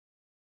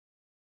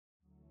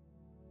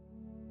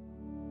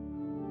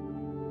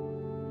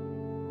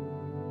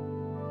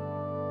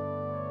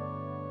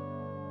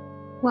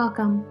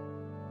Welcome.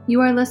 You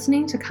are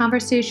listening to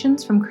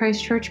Conversations from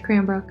Christ Church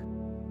Cranbrook.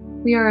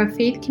 We are a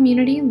faith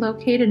community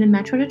located in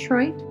Metro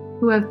Detroit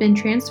who have been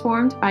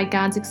transformed by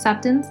God's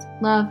acceptance,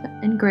 love,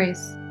 and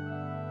grace.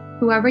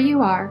 Whoever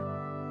you are,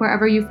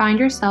 wherever you find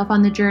yourself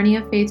on the journey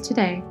of faith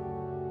today,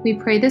 we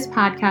pray this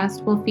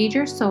podcast will feed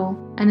your soul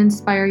and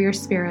inspire your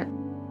spirit.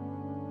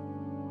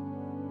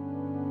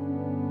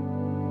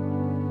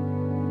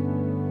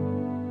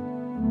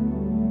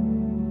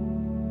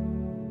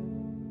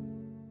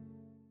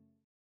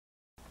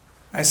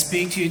 I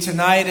speak to you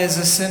tonight as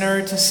a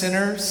sinner to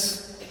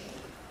sinners,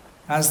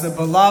 as the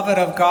beloved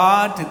of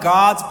God to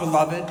God's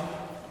beloved,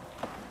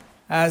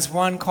 as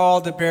one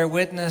called to bear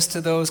witness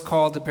to those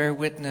called to bear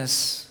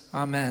witness.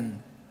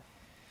 Amen.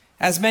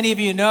 As many of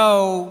you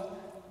know,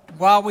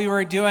 while we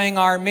were doing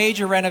our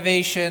major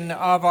renovation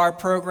of our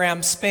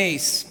program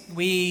space,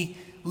 we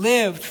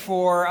lived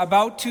for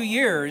about 2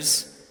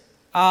 years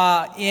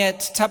at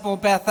Temple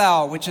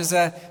Bethel, which is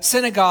a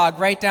synagogue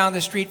right down the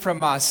street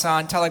from us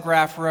on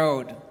Telegraph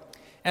Road.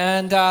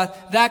 And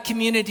that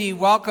community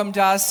welcomed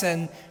us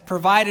and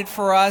provided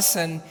for us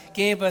and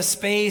gave us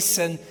space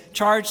and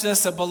charged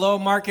us a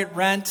below-market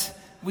rent.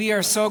 We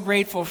are so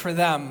grateful for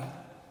them.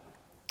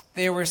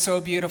 They were so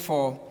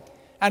beautiful.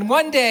 And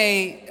one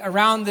day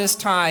around this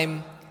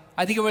time,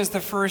 I think it was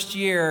the first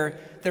year,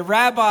 the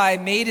rabbi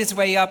made his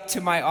way up to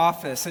my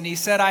office and he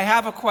said, "I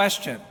have a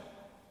question."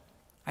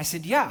 I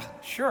said, "Yeah,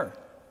 sure.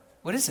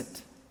 What is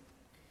it?"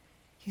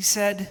 He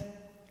said,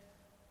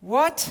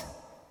 "What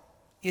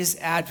is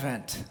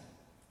Advent?"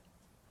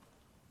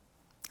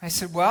 I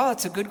said, "Well,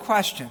 it's a good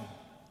question.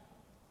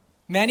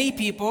 Many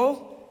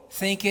people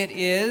think it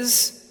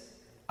is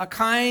a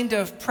kind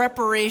of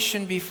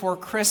preparation before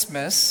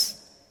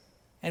Christmas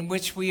in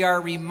which we are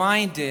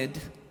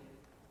reminded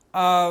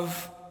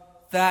of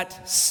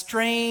that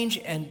strange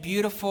and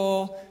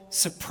beautiful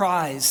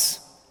surprise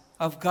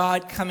of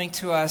God coming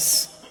to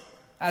us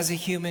as a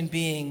human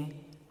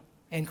being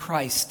in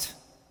Christ,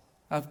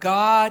 of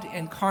God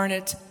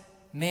incarnate,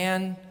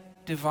 man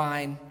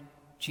divine,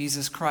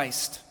 Jesus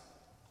Christ.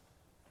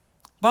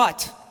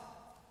 But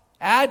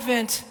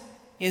Advent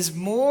is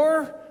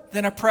more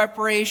than a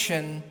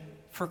preparation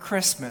for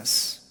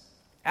Christmas.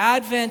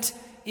 Advent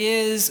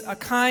is a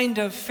kind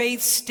of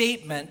faith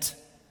statement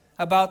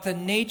about the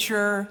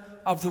nature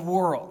of the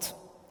world.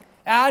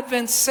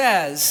 Advent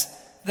says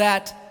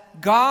that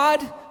God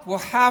will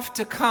have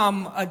to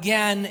come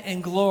again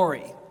in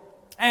glory,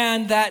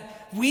 and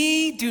that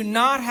we do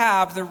not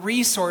have the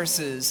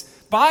resources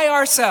by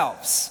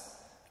ourselves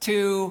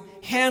to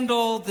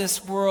handle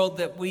this world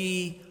that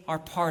we are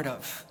part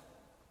of.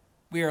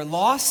 We are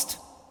lost,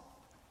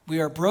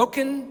 we are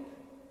broken,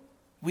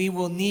 we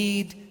will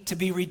need to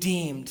be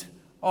redeemed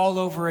all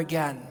over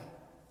again.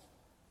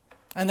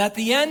 And at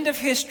the end of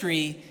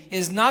history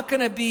is not going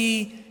to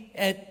be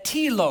a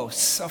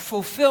telos, a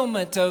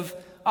fulfillment of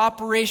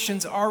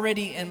operations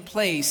already in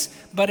place,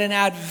 but an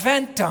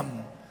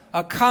adventum,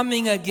 a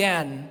coming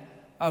again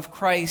of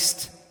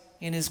Christ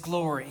in his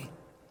glory.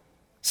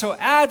 So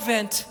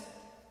Advent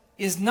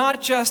is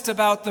not just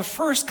about the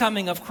first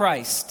coming of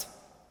Christ.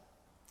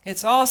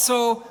 It's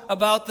also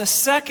about the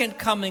second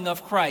coming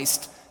of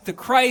Christ, the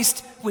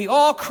Christ we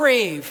all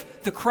crave,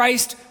 the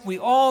Christ we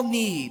all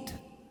need,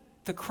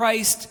 the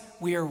Christ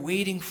we are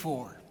waiting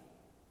for.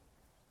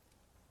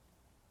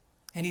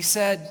 And he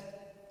said,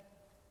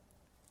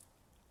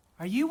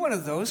 "Are you one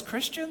of those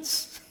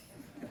Christians?"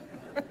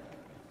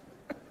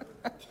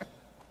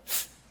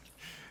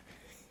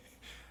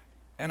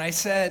 And I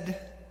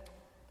said,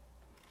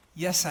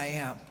 "Yes, I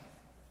am."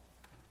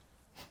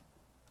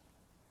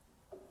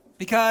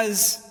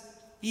 Because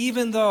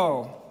even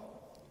though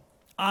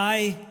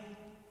I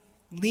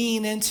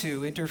lean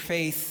into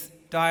interfaith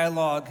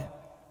dialogue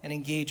and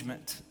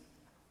engagement,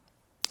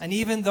 and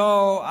even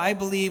though I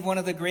believe one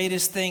of the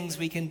greatest things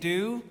we can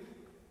do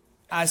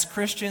as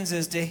Christians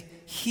is to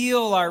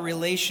heal our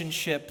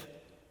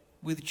relationship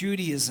with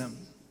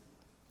Judaism,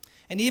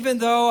 and even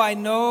though I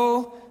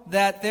know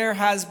that there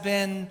has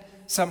been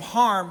some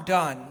harm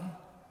done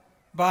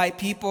by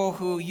people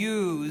who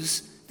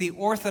use the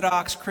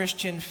Orthodox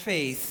Christian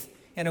faith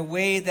in a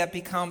way that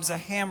becomes a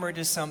hammer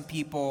to some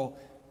people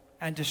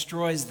and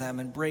destroys them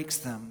and breaks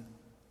them,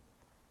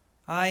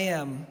 I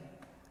am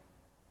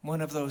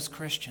one of those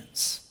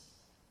Christians.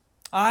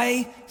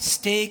 I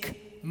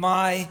stake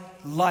my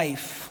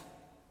life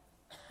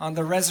on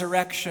the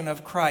resurrection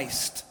of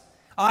Christ.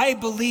 I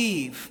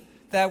believe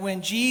that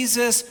when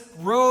Jesus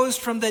rose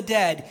from the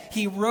dead,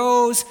 he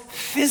rose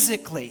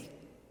physically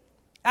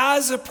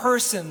as a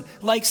person,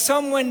 like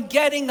someone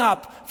getting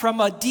up from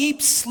a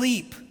deep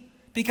sleep,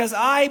 because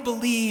I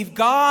believe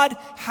God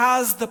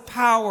has the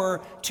power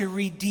to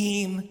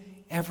redeem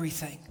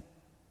everything.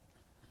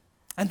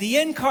 And the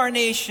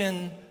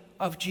incarnation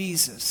of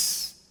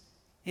Jesus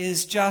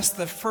is just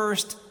the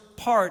first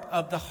part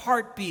of the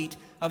heartbeat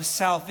of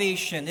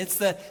salvation. It's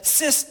the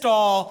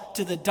systole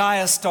to the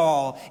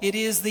diastole. It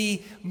is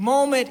the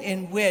moment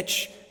in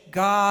which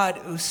God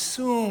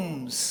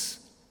assumes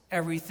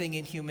everything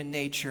in human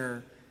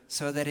nature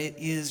so that it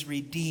is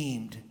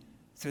redeemed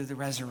through the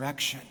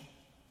resurrection.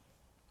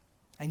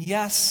 And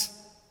yes,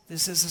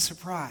 this is a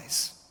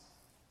surprise.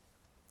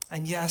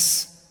 And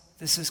yes,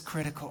 this is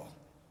critical.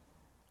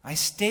 I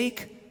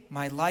stake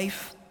my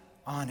life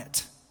on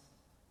it.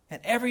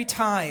 And every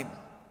time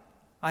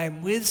I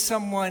am with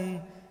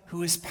someone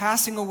who is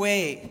passing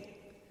away,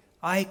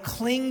 I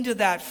cling to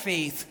that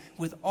faith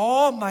with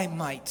all my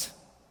might,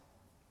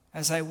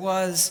 as I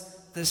was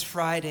this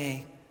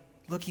Friday,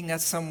 looking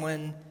at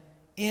someone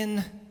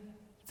in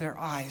their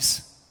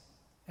eyes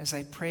as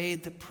I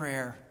prayed the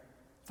prayer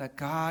that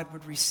God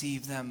would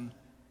receive them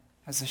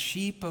as a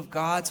sheep of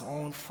God's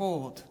own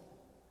fold,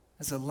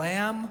 as a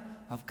lamb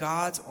of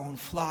God's own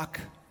flock,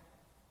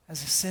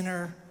 as a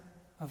sinner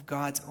of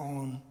God's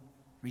own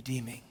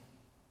redeeming.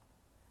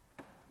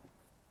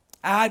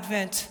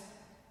 Advent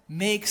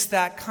makes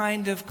that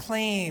kind of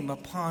claim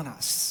upon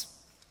us.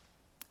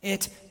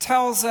 It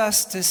tells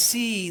us to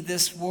see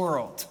this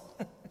world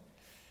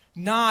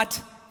not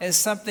as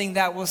something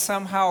that will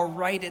somehow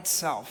right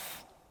itself,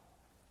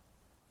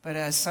 but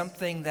as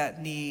something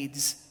that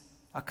needs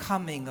a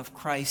coming of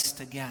Christ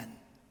again,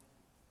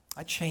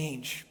 a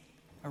change,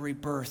 a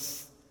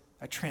rebirth,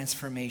 a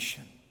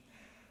transformation.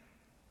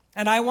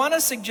 And I want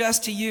to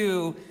suggest to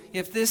you,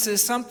 if this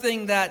is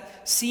something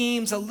that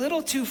seems a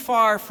little too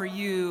far for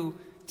you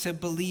to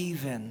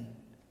believe in,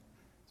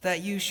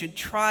 that you should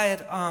try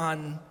it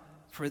on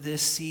for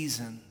this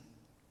season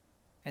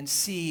and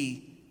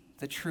see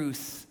the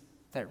truth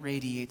that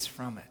radiates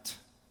from it.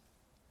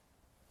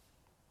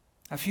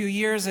 A few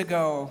years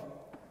ago,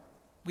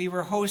 we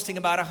were hosting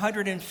about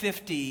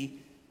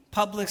 150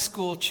 public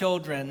school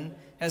children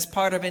as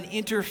part of an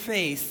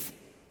interfaith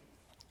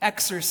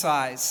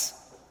exercise.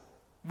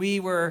 We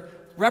were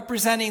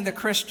representing the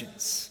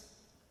Christians,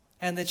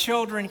 and the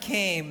children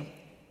came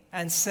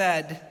and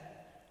said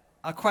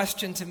a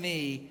question to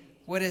me,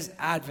 "What is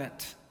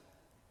Advent?"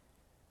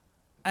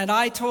 And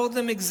I told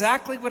them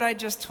exactly what I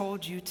just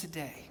told you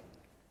today.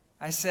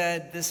 I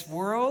said, this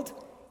world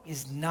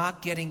is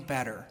not getting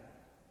better.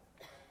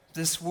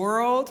 This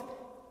world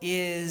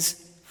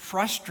is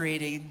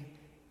frustrating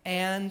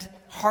and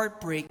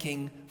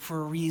heartbreaking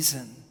for a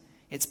reason.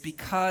 It's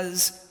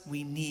because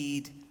we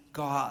need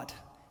God,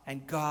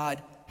 and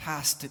God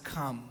has to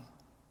come.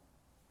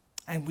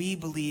 And we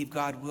believe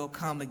God will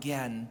come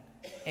again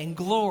in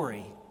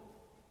glory,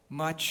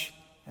 much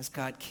as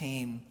God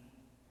came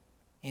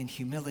in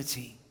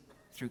humility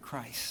through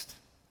Christ.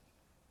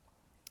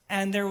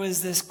 And there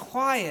was this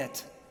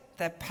quiet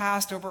that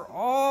passed over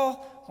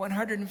all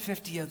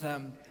 150 of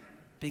them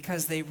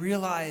because they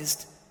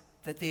realized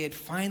that they had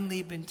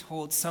finally been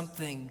told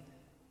something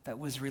that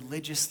was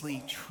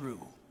religiously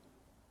true.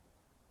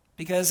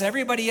 Because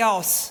everybody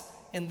else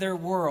in their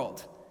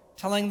world,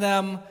 telling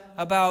them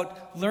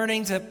about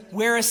learning to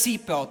wear a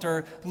seatbelt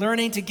or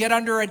learning to get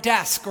under a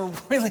desk or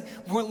really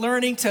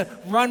learning to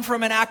run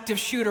from an active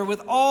shooter,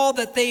 with all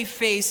that they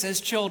face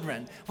as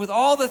children, with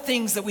all the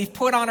things that we've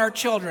put on our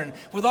children,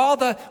 with all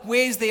the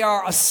ways they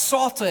are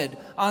assaulted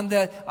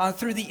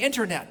through the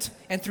internet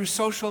and through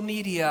social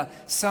media,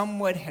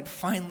 someone had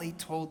finally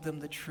told them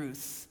the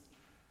truth.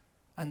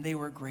 And they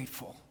were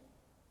grateful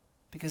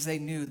because they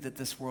knew that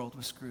this world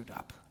was screwed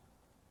up.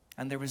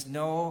 And there was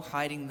no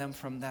hiding them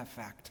from that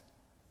fact.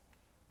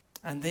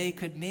 And they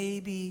could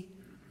maybe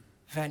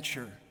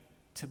venture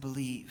to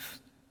believe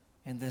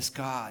in this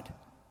God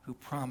who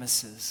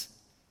promises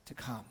to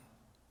come.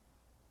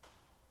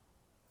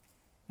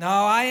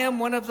 Now, I am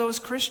one of those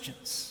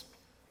Christians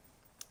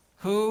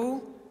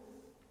who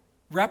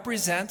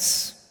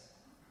represents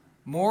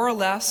more or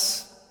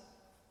less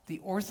the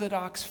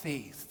Orthodox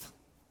faith,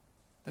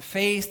 the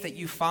faith that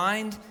you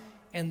find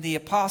in the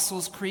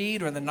Apostles'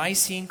 Creed or the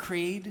Nicene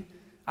Creed.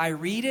 I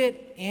read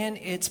it in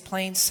its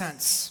plain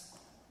sense.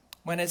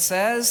 When it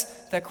says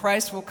that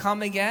Christ will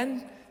come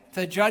again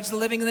to judge the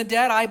living and the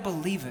dead, I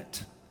believe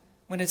it.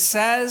 When it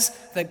says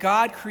that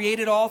God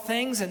created all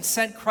things and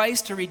sent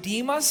Christ to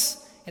redeem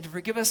us and to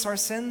forgive us our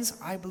sins,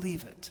 I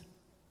believe it.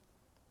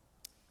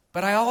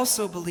 But I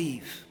also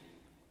believe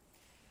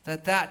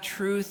that that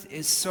truth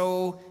is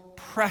so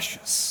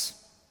precious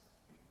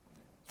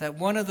that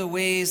one of the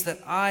ways that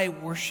I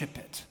worship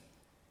it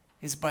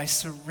is by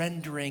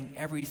surrendering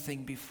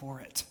everything before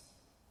it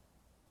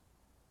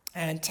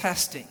and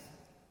testing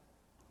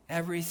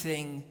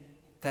everything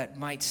that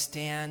might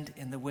stand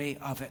in the way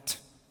of it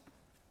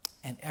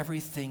and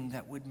everything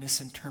that would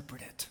misinterpret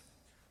it.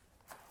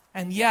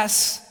 And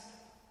yes,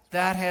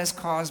 that has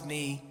caused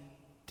me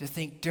to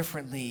think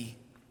differently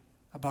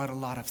about a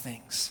lot of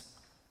things.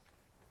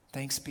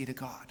 Thanks be to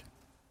God.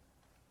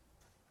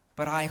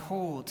 But I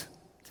hold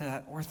to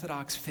that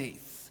Orthodox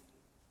faith.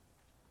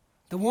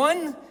 The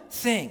one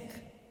thing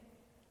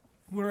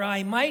where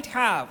I might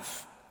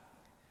have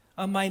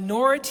a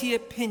minority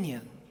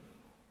opinion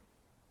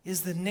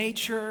is the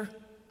nature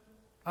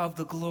of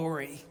the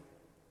glory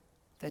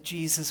that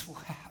Jesus will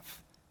have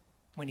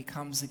when he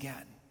comes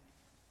again.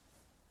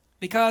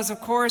 Because,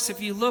 of course,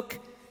 if you look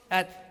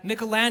at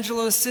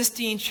Michelangelo's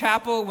Sistine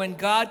Chapel, when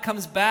God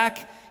comes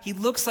back, he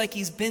looks like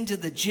he's been to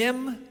the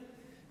gym.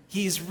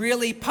 He's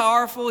really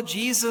powerful.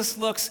 Jesus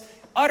looks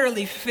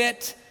utterly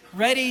fit,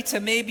 ready to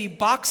maybe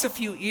box a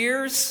few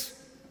ears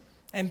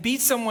and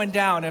beat someone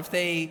down if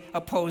they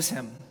oppose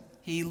him.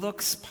 He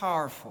looks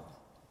powerful.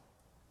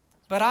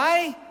 But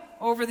I,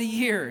 over the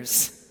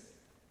years,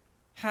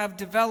 have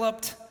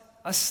developed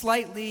a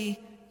slightly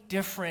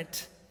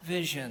different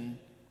vision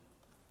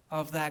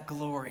of that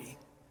glory.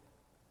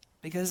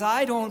 Because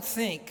I don't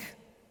think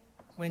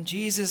when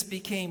Jesus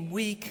became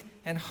weak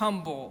and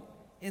humble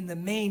in the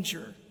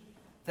manger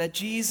that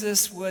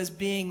Jesus was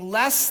being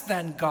less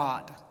than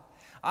God.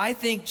 I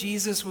think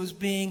Jesus was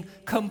being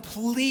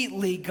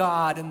completely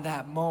God in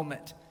that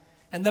moment.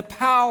 And the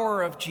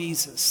power of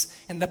Jesus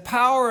and the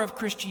power of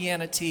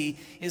Christianity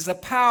is a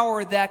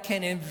power that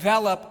can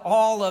envelop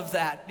all of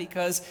that,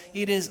 because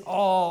it is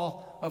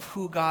all of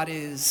who God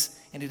is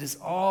and it is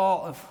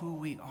all of who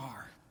we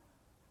are.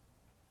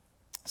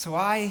 So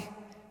I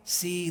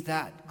see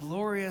that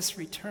glorious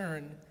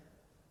return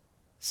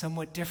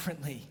somewhat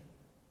differently,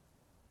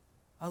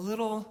 a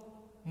little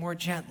more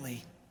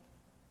gently.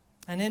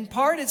 And in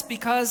part it's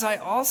because I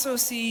also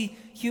see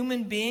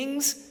human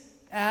beings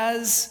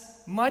as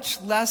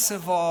much less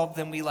evolved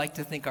than we like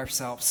to think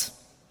ourselves.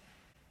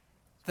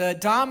 The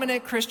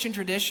dominant Christian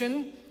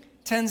tradition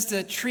tends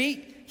to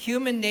treat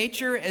human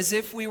nature as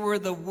if we were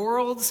the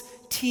world's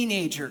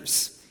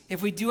teenagers.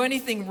 If we do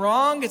anything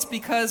wrong, it's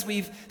because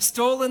we've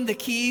stolen the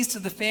keys to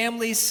the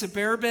family's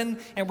Suburban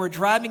and we're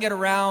driving it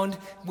around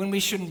when we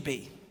shouldn't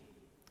be.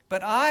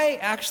 But I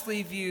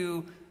actually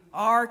view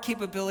our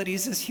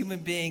capabilities as human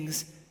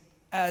beings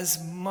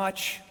as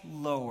much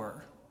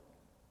lower.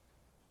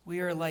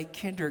 We are like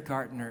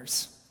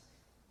kindergartners,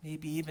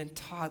 maybe even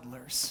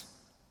toddlers,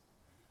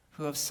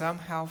 who have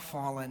somehow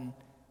fallen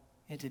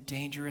into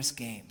dangerous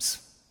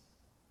games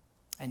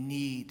and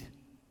need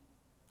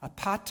a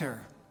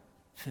pater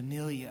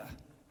familia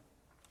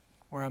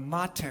or a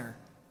mater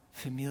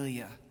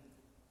familia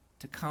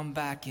to come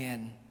back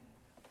in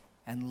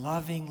and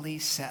lovingly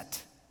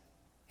set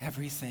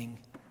everything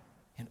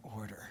in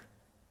order.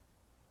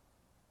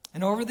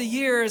 And over the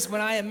years,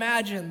 when I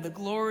imagine the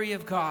glory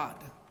of God,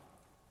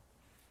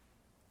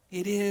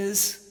 it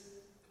is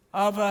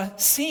of a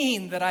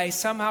scene that I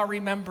somehow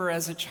remember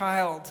as a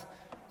child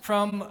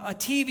from a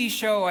TV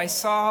show I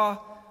saw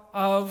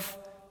of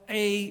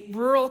a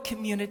rural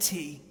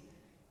community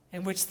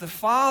in which the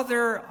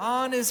father,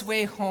 on his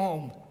way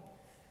home,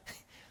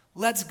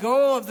 lets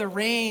go of the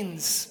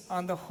reins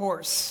on the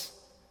horse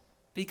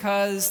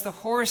because the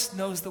horse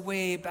knows the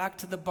way back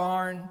to the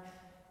barn,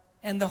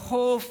 and the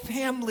whole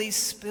family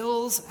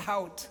spills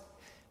out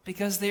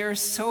because they are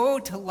so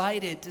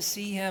delighted to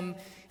see him,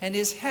 and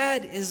his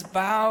head is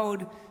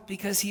bowed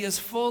because he is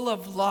full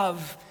of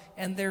love,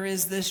 and there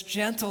is this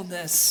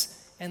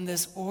gentleness and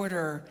this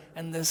order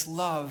and this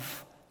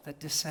love that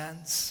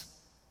descends.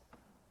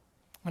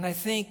 When I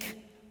think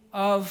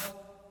of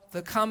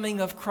the coming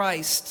of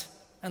Christ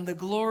and the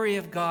glory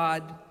of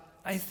God,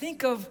 I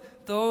think of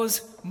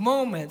those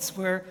moments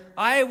where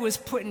I was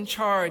put in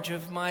charge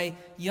of my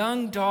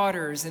young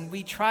daughters and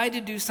we tried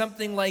to do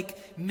something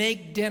like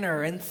make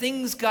dinner, and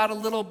things got a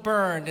little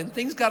burned and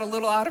things got a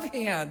little out of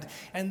hand,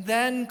 and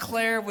then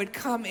Claire would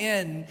come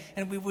in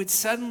and we would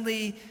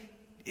suddenly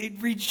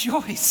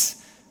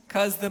rejoice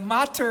because the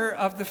mater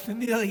of the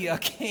familia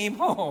came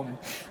home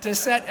to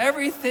set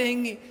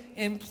everything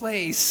in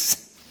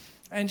place.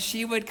 And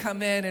she would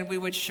come in and we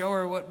would show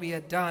her what we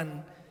had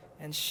done,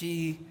 and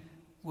she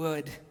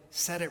would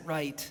set it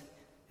right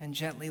and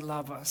gently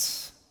love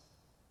us.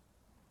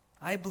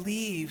 I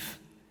believe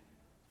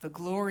the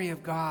glory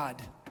of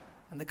God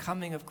and the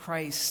coming of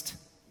Christ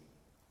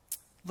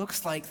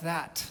looks like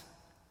that,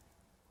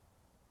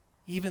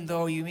 even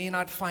though you may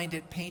not find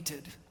it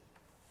painted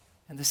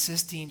in the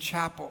Sistine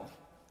Chapel,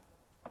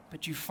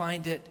 but you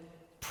find it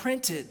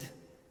printed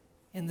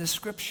in the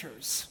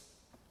Scriptures.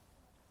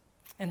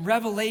 In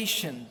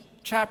Revelation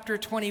chapter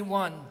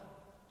 21,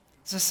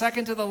 it's the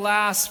second to the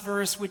last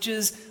verse, which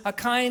is a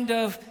kind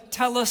of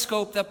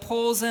telescope that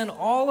pulls in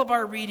all of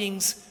our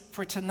readings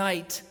for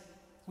tonight.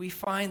 We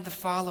find the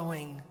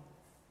following.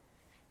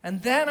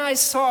 And then I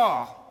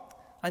saw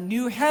a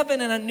new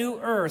heaven and a new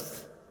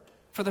earth,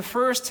 for the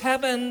first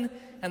heaven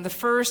and the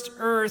first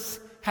earth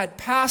had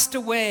passed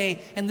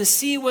away, and the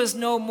sea was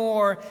no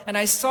more. And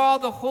I saw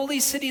the holy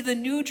city, the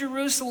new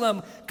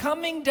Jerusalem,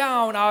 coming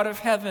down out of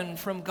heaven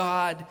from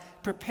God,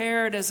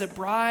 prepared as a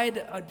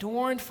bride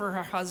adorned for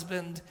her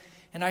husband.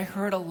 And I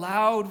heard a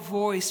loud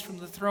voice from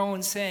the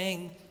throne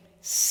saying,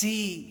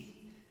 "See,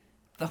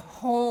 the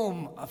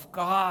home of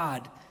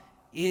God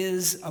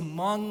is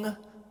among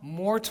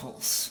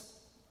mortals.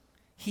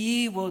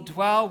 He will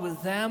dwell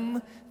with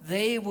them,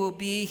 they will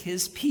be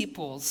his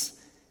peoples,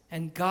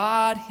 and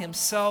God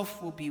himself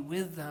will be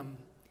with them.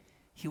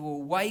 He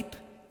will wipe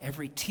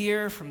every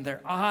tear from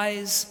their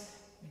eyes.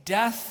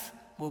 Death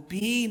will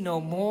be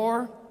no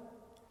more.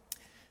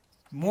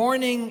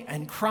 Mourning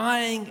and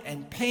crying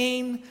and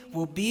pain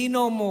will be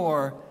no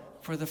more,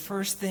 for the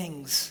first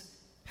things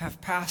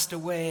have passed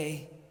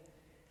away."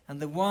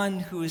 And the one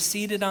who is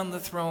seated on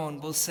the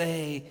throne will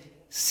say,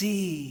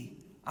 "See,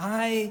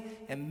 I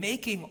am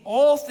making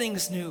all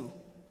things new.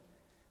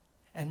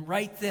 And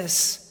write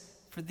this,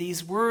 for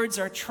these words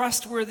are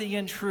trustworthy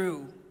and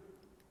true.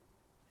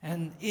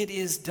 And it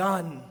is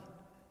done.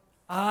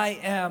 I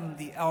am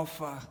the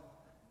Alpha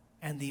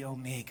and the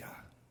Omega.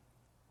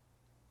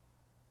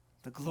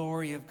 The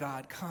glory of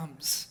God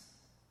comes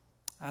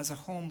as a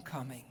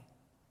homecoming,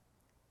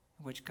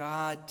 in which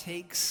God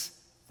takes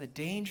the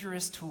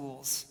dangerous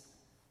tools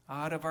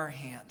out of our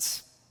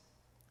hands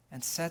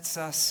and sets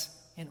us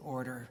in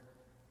order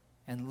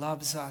and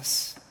loves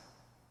us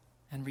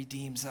and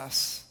redeems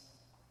us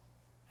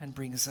and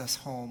brings us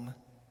home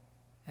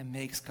and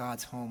makes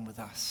God's home with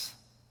us.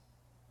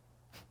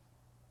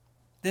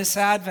 This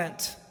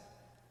Advent,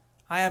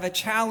 I have a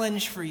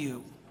challenge for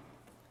you.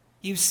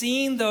 You've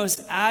seen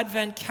those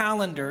Advent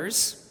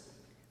calendars,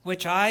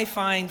 which I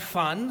find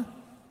fun,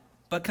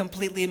 but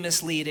completely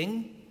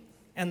misleading,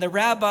 and the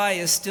rabbi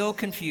is still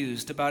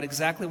confused about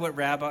exactly what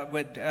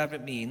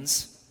Advent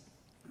means.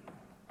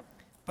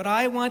 But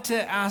I want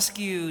to ask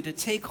you to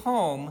take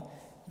home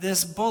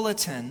this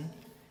bulletin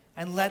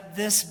and let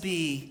this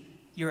be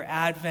your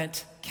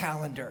Advent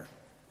calendar.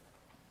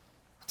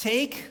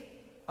 Take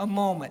a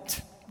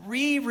moment,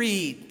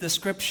 reread the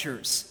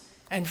scriptures,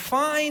 and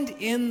find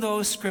in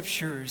those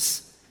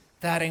scriptures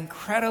that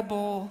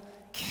incredible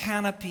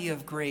canopy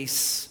of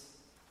grace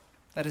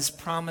that is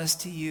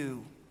promised to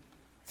you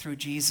through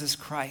Jesus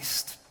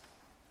Christ.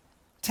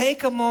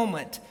 Take a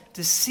moment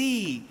to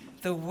see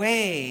the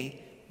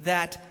way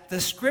that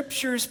the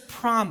scriptures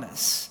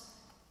promise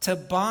to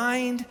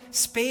bind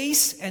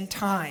space and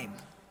time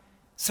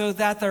so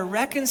that the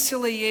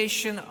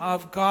reconciliation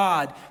of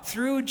God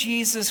through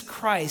Jesus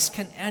Christ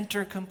can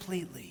enter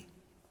completely.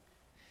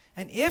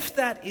 And if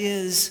that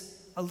is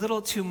a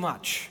little too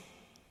much,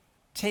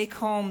 take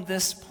home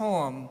this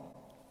poem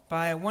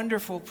by a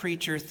wonderful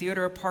preacher,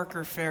 Theodore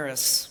Parker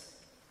Ferris.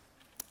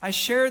 I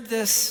shared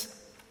this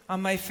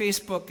on my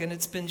Facebook, and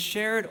it's been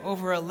shared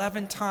over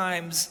 11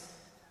 times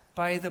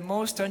by the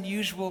most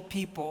unusual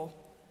people.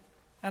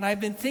 And I've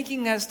been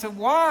thinking as to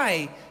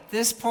why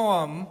this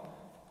poem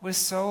was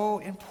so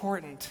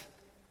important.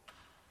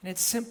 And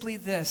it's simply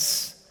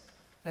this,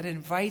 that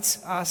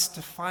invites us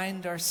to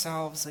find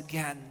ourselves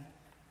again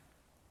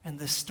in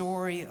the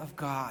story of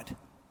God,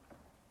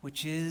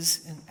 which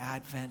is an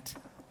Advent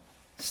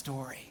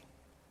story.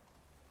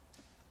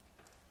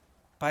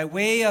 By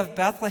way of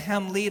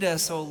Bethlehem, lead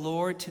us, O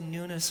Lord, to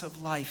newness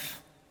of life.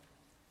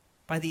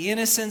 By the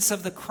innocence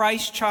of the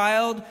Christ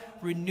child,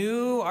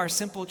 renew our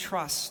simple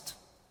trust.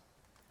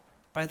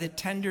 By the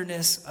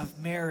tenderness of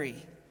Mary,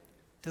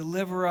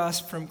 deliver us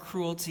from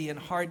cruelty and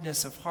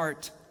hardness of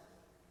heart.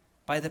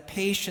 By the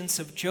patience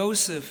of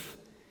Joseph,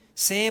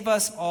 save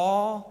us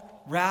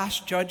all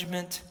rash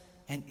judgment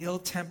and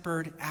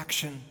ill-tempered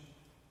action.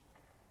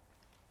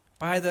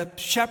 By the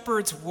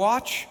shepherd's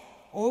watch,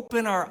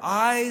 open our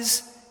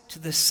eyes to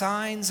the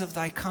signs of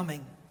thy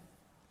coming.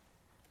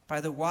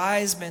 By the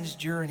wise men's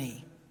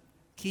journey,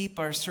 keep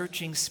our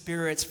searching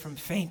spirits from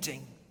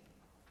fainting.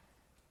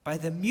 By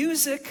the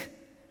music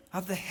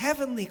of the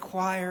heavenly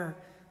choir,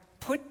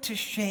 put to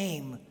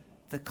shame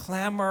the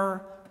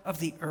clamor of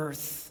the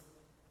earth.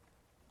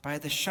 By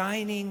the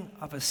shining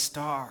of a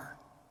star,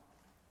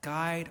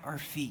 guide our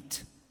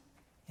feet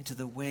into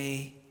the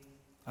way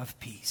of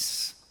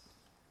peace.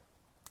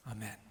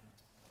 Amen.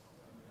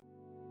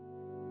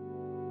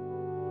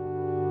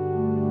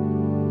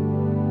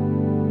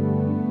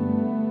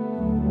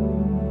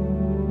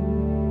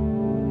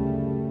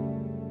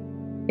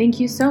 Thank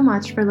you so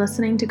much for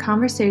listening to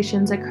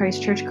Conversations at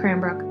Christ Church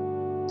Cranbrook.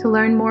 To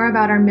learn more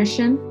about our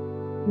mission,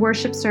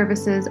 worship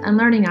services, and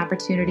learning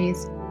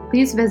opportunities,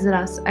 please visit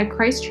us at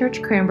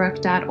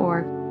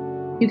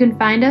christchurchcranbrook.org. You can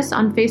find us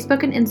on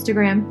Facebook and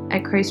Instagram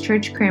at Christ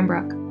Church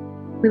Cranbrook.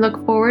 We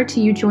look forward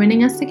to you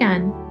joining us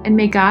again, and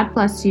may God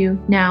bless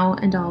you now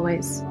and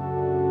always.